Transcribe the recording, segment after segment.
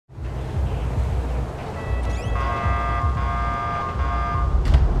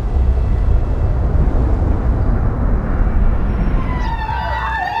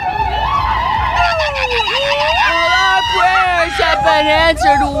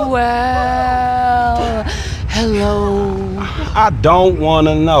answered well. Hello. I don't want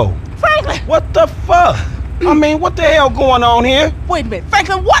to know. Franklin! What the fuck? I mean, what the hell going on here? Wait a minute.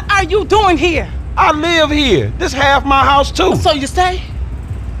 Franklin, what are you doing here? I live here. This half my house, too. So you say?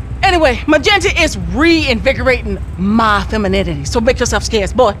 Anyway, Magenta is reinvigorating my femininity. So make yourself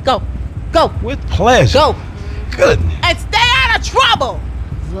scarce. Boy, go. Go. With pleasure. Go. Goodness. And stay out of trouble.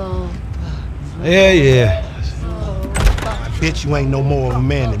 Yeah. I bet you ain't no more of a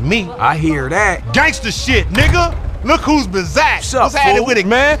man than me. I hear that. Gangster shit, nigga. Look who's bizarre. What's at it with it,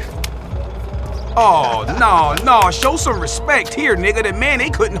 man? Oh, no, show some respect here, nigga. The man,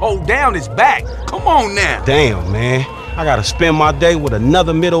 they couldn't hold down his back. Come on now. Damn, man. I gotta spend my day with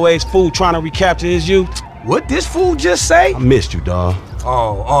another middle-aged fool trying to recapture his youth. What this fool just say? I missed you, dawg.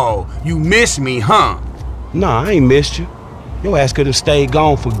 Oh, you miss me, huh? Nah, I ain't missed you. Your ass could have stayed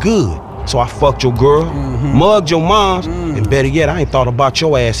gone for good. So I fucked your girl, mugged your moms, and better yet, I ain't thought about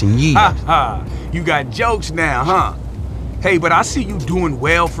your ass in years. Ha. You got jokes now, huh? Hey, but I see you doing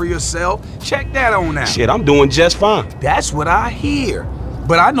well for yourself. Check that on out. Shit, I'm doing just fine. That's what I hear.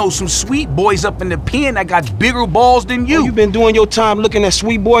 But I know some sweet boys up in the pen that got bigger balls than you. Oh, you been doing your time looking at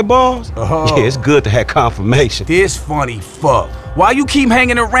sweet boy balls? Uh-huh. Yeah, it's good to have confirmation. This funny fuck. Why you keep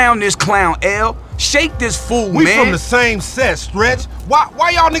hanging around this clown, L? Shake this fool, We man. from the same set, Stretch.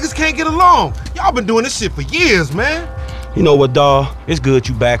 Why y'all niggas can't get along? Y'all been doing this shit for years, man. You know what, dawg? It's good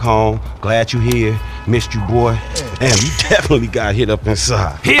you back home. Glad you here. Missed you, boy. Damn, you definitely got hit up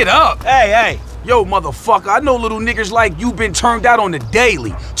inside. Hit up? Hey. Yo, motherfucker, I know little niggas like you been turned out on the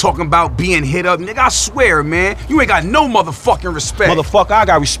daily. Talking about being hit up, nigga, I swear, man. You ain't got no motherfucking respect. Motherfucker, I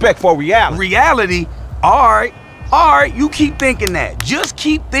got respect for reality. Reality? Alright, you keep thinking that. Just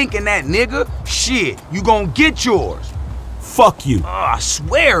keep thinking that, nigga. Shit, you gonna get yours. Fuck you. I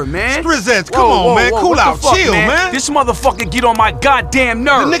swear, man. Strizets, come on, man. Cool out, fuck, chill, man. This motherfucker get on my goddamn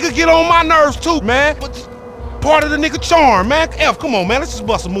nerves. The nigga get on my nerves too, man. But part of the nigga charm, man. F, come on, man. Let's just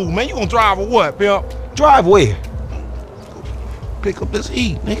bust a move, man. You gonna drive or what, pimp? Drive where? Pick up this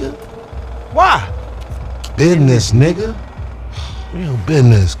heat, nigga. Why? Business, nigga. Real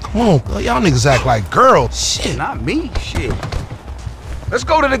business. Come on, bro. Y'all niggas act like girls. Shit. Not me, shit. Let's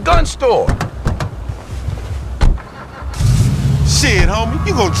go to the gun store. Shit, homie.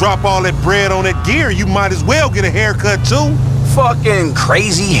 You gonna drop all that bread on that gear, you might as well get a haircut, too. Fucking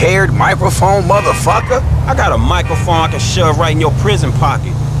crazy-haired microphone motherfucker. I got a microphone I can shove right in your prison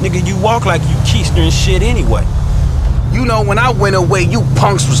pocket. Nigga, you walk like you keister and shit anyway. You know, when I went away, you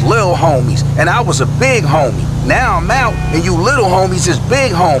punks was little homies, and I was a big homie. Now I'm out, and you little homies is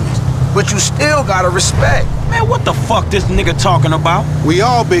big homies. But you still gotta respect. Man, what the fuck this nigga talking about? We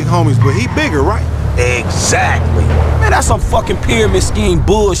all big homies, but he bigger, right? Exactly. Man, that's some fucking pyramid scheme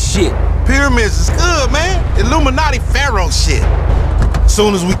bullshit. Pyramids is good, man. Illuminati pharaoh shit.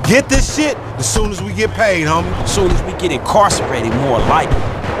 Soon as we get this shit, as soon as we get paid, homie. As soon as we get incarcerated, more likely.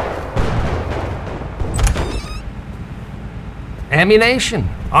 Ammunition.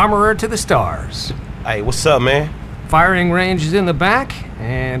 Armorer to the stars. Hey, what's up, man? Firing range is in the back,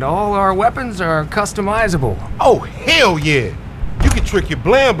 and all our weapons are customizable. Oh, hell yeah. You can trick your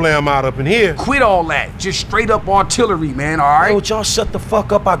blam blam out up in here. Quit all that. Just straight up artillery, man, all right? Yo, y'all shut the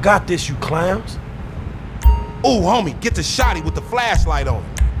fuck up. I got this, you clowns. Ooh, homie, get the shotty with the flashlight on.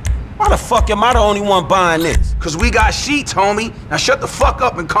 Why the fuck am I the only one buying this? Cause we got sheets, homie. Now shut the fuck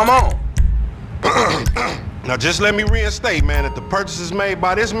up and come on. Now just let me reinstate, man, that the purchases made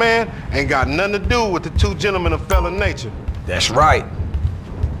by this man ain't got nothing to do with the two gentlemen of felon nature. That's right.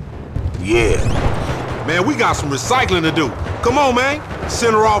 Yeah. Man, we got some recycling to do. Come on, man.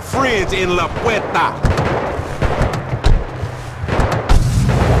 Send her off friends in La Puerta.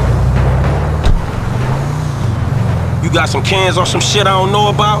 You got some cans or some shit I don't know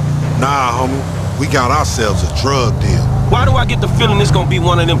about? Nah, homie. We got ourselves a drug deal. Why do I get the feeling this gonna be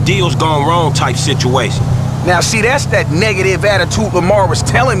one of them deals gone wrong type situation? Now see, that's that negative attitude Lamar was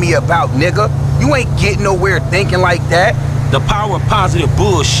telling me about, nigga. You ain't getting nowhere thinking like that. The power of positive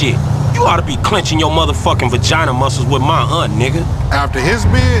bullshit. You ought to be clenching your motherfucking vagina muscles with my aunt, nigga. After his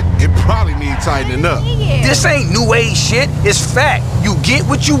bid, it probably needs tightening up. This ain't new age shit, it's fact. You get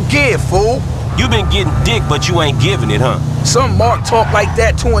what you give, fool. You been getting dick, but you ain't giving it, huh? Some mark talk like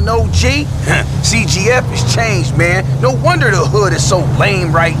that to an OG? CGF has changed, man. No wonder the hood is so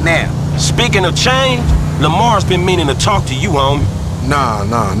lame right now. Speaking of change, Lamar's been meaning to talk to you, homie. Nah,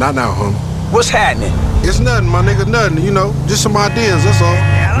 not now, homie. What's happening? It's nothing, my nigga, nothing, you know. Just some ideas, that's all.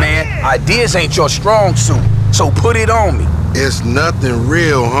 Man, ideas ain't your strong suit, so put it on me. It's nothing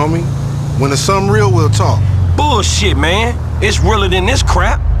real, homie. When it's something real, we'll talk. Bullshit, man. It's realer than this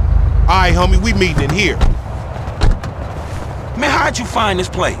crap. All right, homie, we meeting in here. Man, how'd you find this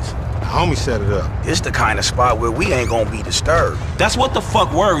place? The homie set it up. It's the kind of spot where we ain't gonna be disturbed. That's what the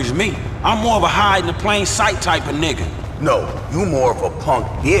fuck worries me. I'm more of a hide in the plain sight type of nigga. No, you more of a punk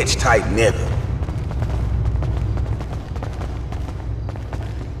bitch type nigga.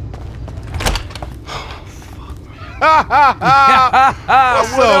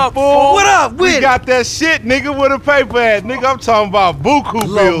 What's up, fool? What up with We it? got that shit, nigga, with a paper at. Nigga, I'm talking about buku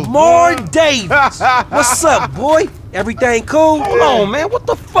bills. Lamar boy. Davis. What's up, boy? Everything cool? Hold on, man. What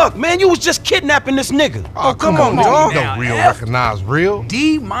the fuck, man? You was just kidnapping this nigga. Oh, come on, dog. Don't real recognize real.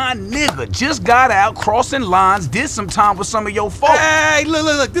 D, my nigga, just got out crossing lines, did some time with some of your folks. Hey,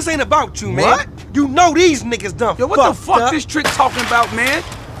 look. This ain't about you, man. What? You know these niggas done Yo, what the fucked fuck up. this trick talking about, man?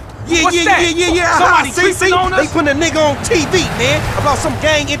 Yeah. What's that? Somebody creeping on They us? put a nigga on TV, man, about some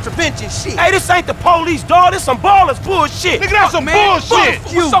gang intervention shit. Hey, this ain't the police, dog. This some ballers bullshit. Nigga, that's some man. bullshit.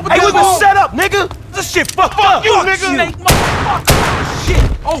 Fuck you. What's up with Hey, we this was bull- set up, nigga. This shit fucked up. you, nigga. Snake motherfucker. Shit.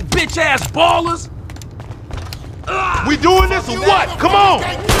 Oh, bitch ass ballers. We doing this or what? Come on.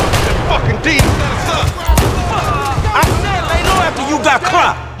 That fucking D. I said lay low after you got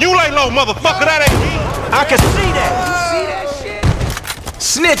clocked. You lay low, motherfucker. That ain't me. I can see that. See that shit?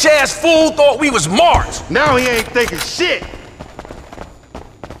 Snitch ass fool thought we was marks. Now he ain't thinking shit.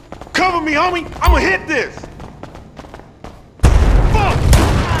 Cover me, homie. I'ma hit this. Fuck.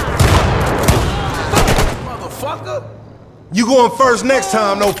 Motherfucker. You going first next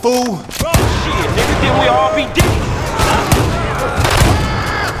time, no fool. Shit, nigga, then we all be dead.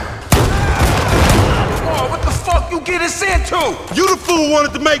 Oh, what the fuck you get us into? You the fool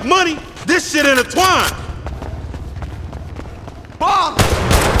wanted to make money. This shit intertwined. Fuck.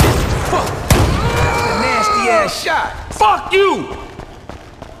 Nasty ass shot. Fuck you.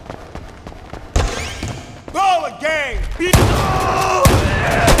 Ballad gang, bitch.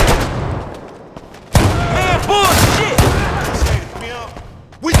 Man, bullshit.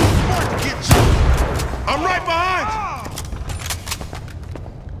 We too smart to get you. I'm right behind you.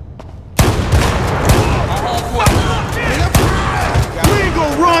 We ain't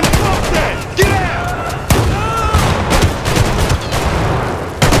gonna run. Fuck that. Get out.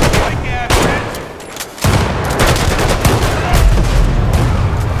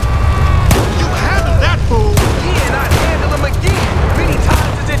 You handled that fool. Yeah, and I'd handle him again. Many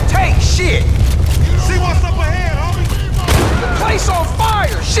times as it takes. Shit. See what's up ahead, homie. The place on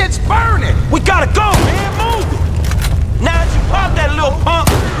fire. Shit's burning. We gotta go, man. Move it. Now that you pop that little punk,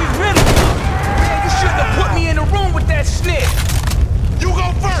 we really. Man, you shouldn't have put me in the room with that snitch. You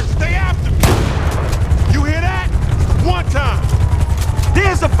go first. Stay after me. You hear that? One time.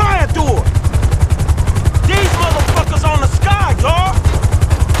 There's the fire door. These motherfuckers on the sky, dawg.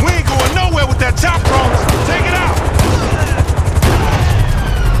 We ain't going nowhere with that chop cross. Take it out.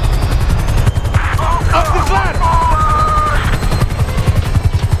 Up this ladder.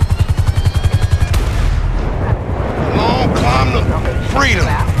 Long climb to freedom.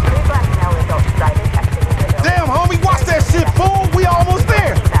 Damn, homie, watch that shit, fool. We almost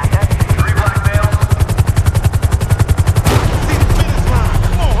there. See the finish line.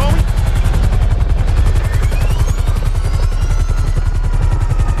 Come on, homie.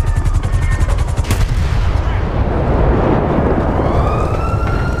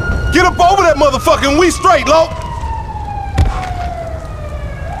 Get up over that motherfucker and we straight, Lo.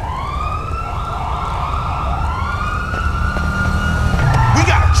 We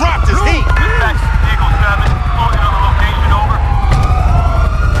gotta drop this heat. Eagle 7, closing on the location, over.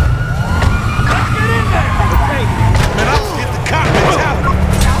 Let's get in there. Man, I just hit the cop mentality.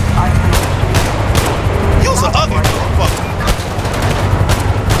 You's an ugly motherfucker.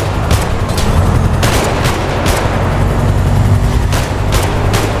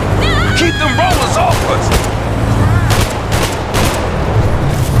 Keep them rollers off us.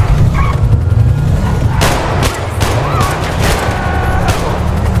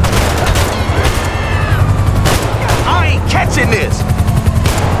 I ain't catching this.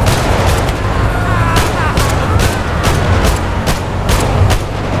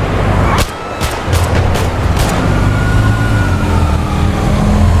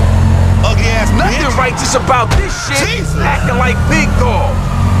 Ugly ass Nothing bitch. righteous about this shit. Jesus. Acting like big dog.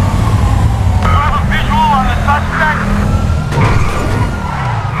 Visual on the suspect.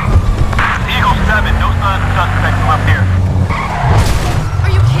 Eagle 7, no sign of suspect from up here.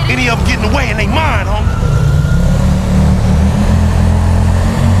 Are you kidding? Any of them getting away and they mine, homie.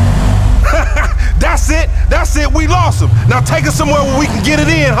 That's it. We lost him. Now take us somewhere where we can get it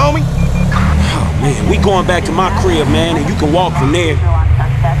in, homie. Man, we going back to my crib, man, and you can walk from there.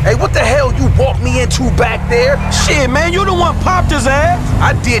 Hey, what the hell you walked me into back there? Shit, man, you the one popped his ass.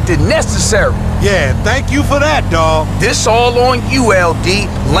 I did the necessary. Yeah, thank you for that, dawg. This all on you, LD,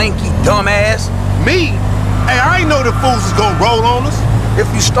 lanky dumbass. Me? Hey, I ain't know the fools is gonna roll on us. If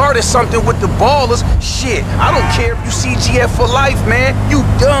you started something with the ballers, shit, I don't care if you CGF for life, man. You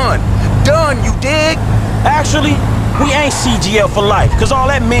done. Done, you dig? Actually, we ain't CGL for life, cause all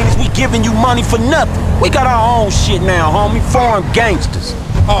that means is we giving you money for nothing. We got our own shit now, homie, foreign gangsters.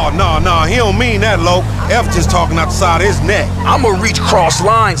 Oh, no, he don't mean that, Lo. F just talking out the side of his neck. I'ma reach cross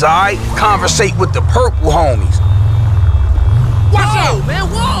lines, alright? Conversate with the purple homies. Watch out, man,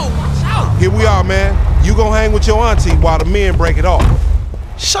 whoa! Watch out! Here we are, man. You gonna hang with your auntie while the men break it off.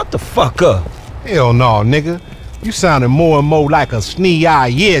 Shut the fuck up. Hell no, nigga. You sounding more and more like a snee-eye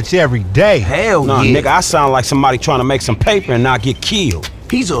itch every day. Hell Nah, yeah. nigga, I sound like somebody trying to make some paper and not get killed.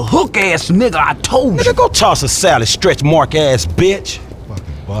 He's a hook-ass nigga, I told you. Nigga, go toss a salad, stretch mark ass bitch. Fucking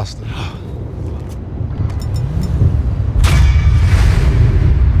buster.